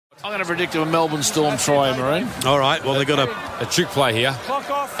I'm going to predict a Melbourne Storm try, Maroon. All right, well, they've got A trick play here.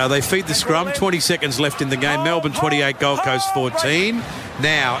 they feed the scrum. 20 seconds left in the game. Melbourne 28, Gold Coast 14.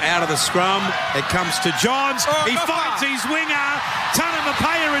 Now, out of the scrum, it comes to Johns. He fights his winger.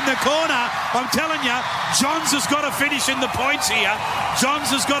 Tanamapaya in the corner. I'm telling you, Johns has got to finish in the points here.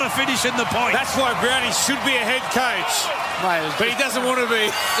 Johns has got to finish in the points. That's why Brownie should be a head coach. Mate, But he doesn't want to be.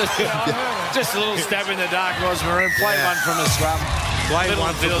 just a little stab in the dark, was Maroon. Play one from the scrum. Play Little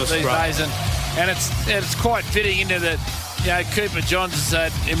one from field the these scrum. days, and it's quite fitting into that. You know, Cooper Johns has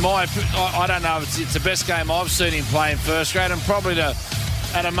said, I don't know, it's the best game I've seen him play in first grade, and probably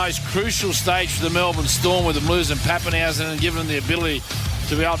at a most crucial stage for the Melbourne Storm with them losing Pappenhausen and giving them the ability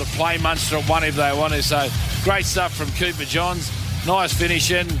to be able to play Munster at one if they want to. So great stuff from Cooper Johns. Nice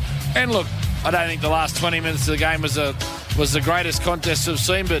finish in. And look, I don't think the last 20 minutes of the game was the greatest contest we've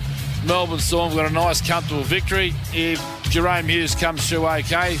seen, but Melbourne Storm got a nice, comfortable victory. If Jerome Hughes comes through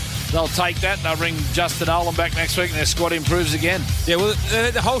okay, they'll take that. They'll bring Justin Olam back next week and their squad improves again. Yeah, well,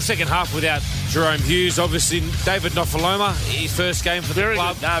 the whole second half without Jerome Hughes, obviously David Nofaloma, his first game for the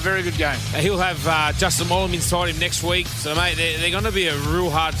club. Very good game. He'll have Justin Olam inside him next week. So, mate, they're going to be a real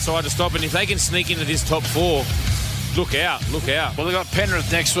hard side to stop. And if they can sneak into this top four, look out. Well, they've got Penrith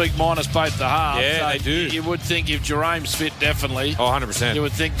next week minus both the halves. Yeah, they do. You would think if Jerome's fit, definitely. Oh, 100%. You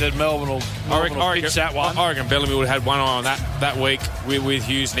would think that Melbourne will pitch that one. I reckon Bellamy would have had one eye on that week with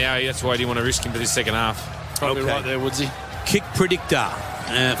Hughes now. That's why he didn't want to risk him for this second half. Probably right there, Woodsy. Kick predictor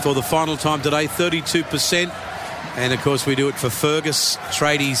for the final time today, 32%. And, of course, we do it for Fergus.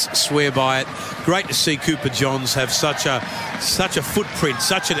 Tradies swear by it. Great to see Cooper Johns have such a footprint,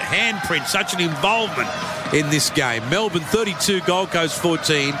 such a handprint, such an involvement in this game. Melbourne 32, Gold Coast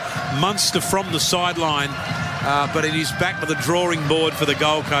 14. Munster from the sideline. But it is back to the drawing board for the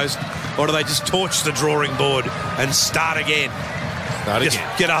Gold Coast. Or do they just torch the drawing board and start again? Just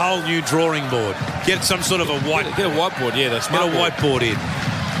get a whole new drawing board. Get some sort of a whiteboard. Get a whiteboard, yeah. That's Get a whiteboard in.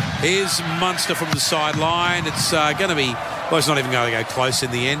 Here's Munster from the sideline. It's going to be... Well, it's not even going to go close in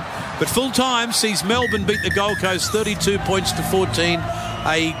the end. But full time sees Melbourne beat the Gold Coast 32 points to 14.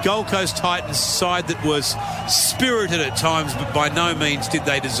 A Gold Coast Titans side that was spirited at times, but by no means did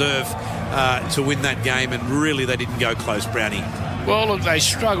they deserve to win that game. And really, they didn't go close, Brownie. Well, look, they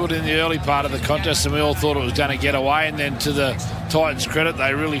struggled in the early part of the contest and we all thought it was going to get away. And then to the Titans' credit,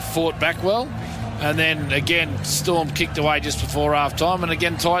 they really fought back well. And then, again, Storm kicked away just before half-time. And,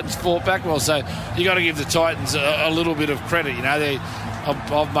 again, Titans fought back well. So you got to give the Titans a little bit of credit. You know,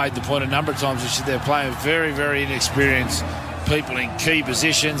 I've made the point a number of times that they're playing very, very inexperienced people in key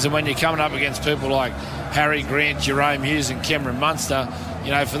positions. And when you're coming up against people like Harry Grant, Jerome Hughes and Cameron Munster,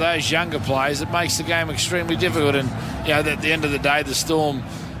 you know, for those younger players, it makes the game extremely difficult. And, you know, at the end of the day, the Storm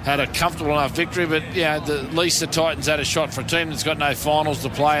had a comfortable enough victory, but at least the Titans had a shot for a team that's got no finals to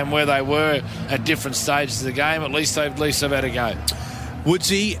play, and where they were at different stages of the game, at least they've had a go.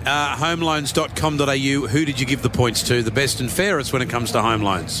 Woodsy, homeloans.com.au, who did you give the points to, the best and fairest when it comes to home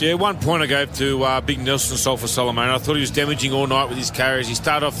loans? Yeah, 1 point I gave to Big Nelson Sulphur Solomon. I thought he was damaging all night with his carries. He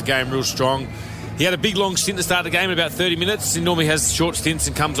started off the game real strong. He had a big long stint to start the game in about 30 minutes. He normally has short stints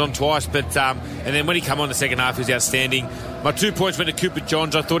and comes on twice, but and then when he came on the second half, he was outstanding. My 2 points went to Cooper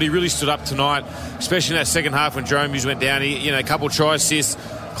Johns. I thought he really stood up tonight, especially in that second half when Jerome Hughes went down. He, a couple of try assists,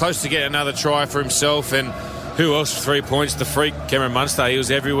 close to getting another try for himself. And who else for 3 points? The freak, Cameron Munster. He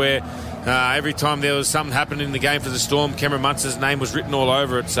was everywhere. Every time there was something happening in the game for the Storm, Cameron Munster's name was written all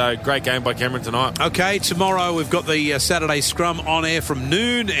over it. So great game by Cameron tonight. Okay, tomorrow we've got the Saturday scrum on air from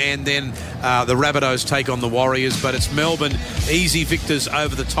noon, and then the Rabbitohs take on the Warriors. But it's Melbourne easy victors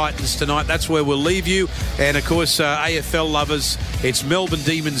over the Titans tonight. That's where we'll leave you. And of course, AFL lovers, it's Melbourne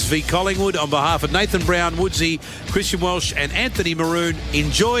Demons v Collingwood. On behalf of Nathan Brown, Woodsy, Christian Welsh and Anthony Maroon,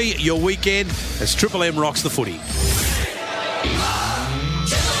 enjoy your weekend as Triple M rocks the footy.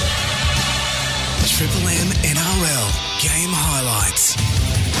 Triple M NRL game highlights.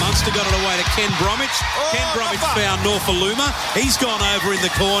 Munster got it away to Ken Bromwich. Ken Bromwich found Norfoluma. He's gone over in the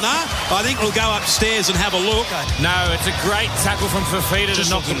corner. I think we'll go upstairs and have a look. No, it's a great tackle from Fafita to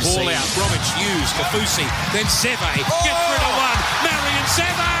knock the ball out. Bromwich used Kafusi, then Seve gets rid of one. Marion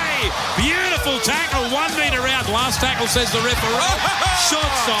Seve, beautiful tackle, 1 metre out. Last tackle, says the referee.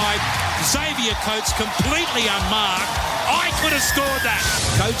 Short side. Xavier Coates completely unmarked. I could have scored that.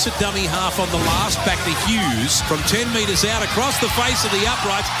 Coates a dummy half on the last, back to Hughes from 10 metres out across the face of the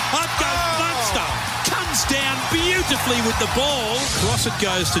uprights. Up goes Munster. Comes down beautifully with the ball. Cross it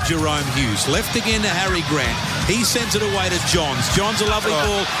goes to Jerome Hughes. Left again to Harry Grant. He sends it away to Johns. Johns a lovely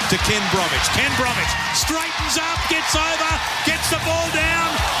ball to Ken Bromwich. Ken Bromwich straightens up, gets over, gets the ball down,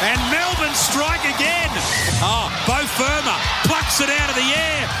 and Melbourne strike again. Bo Firma plucks it out of the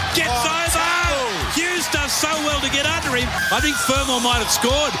air. to get under him. I think Fermor might have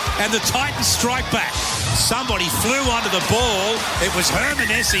scored, and the Titans strike back. Somebody flew onto the ball. It was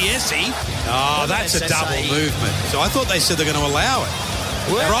Herman Essie. Oh, that's a double movement. So I thought they said they're going to allow it.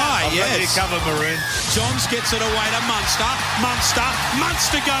 Right, yes. Here cover Maroon. Johns gets it away to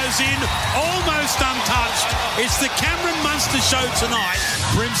Munster goes in, almost untouched. It's the Cameron Munster show tonight.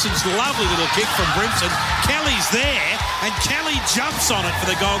 Brimson's lovely little kick from Brimson. Kelly's there, and Kelly jumps on it for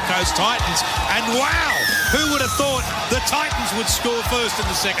the Gold Coast Titans. And wow, who would have thought the Titans would score first in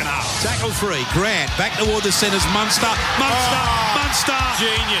the second half? Tackle 3, Grant back toward the centres. Munster.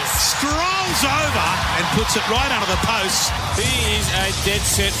 Genius. Strolls over and puts it right under the post. He is a dead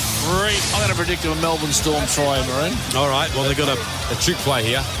set freak. I'm going to predict a Melbourne Storm try, Maroon. All right, well, they've got a trick play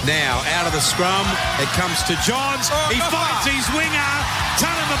here. Now, out of the scrum, it comes to Johns. He finds his winger.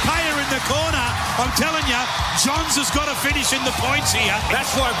 Talamapaya in the corner. I'm telling you, Johns has got to finish in the points here.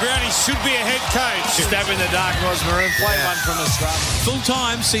 That's why Brownie should be a head coach. Stab in the dark was Maroon. Play one from the scrum. Full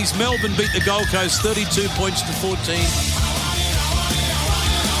time sees Melbourne beat the Gold Coast 32 points to 14.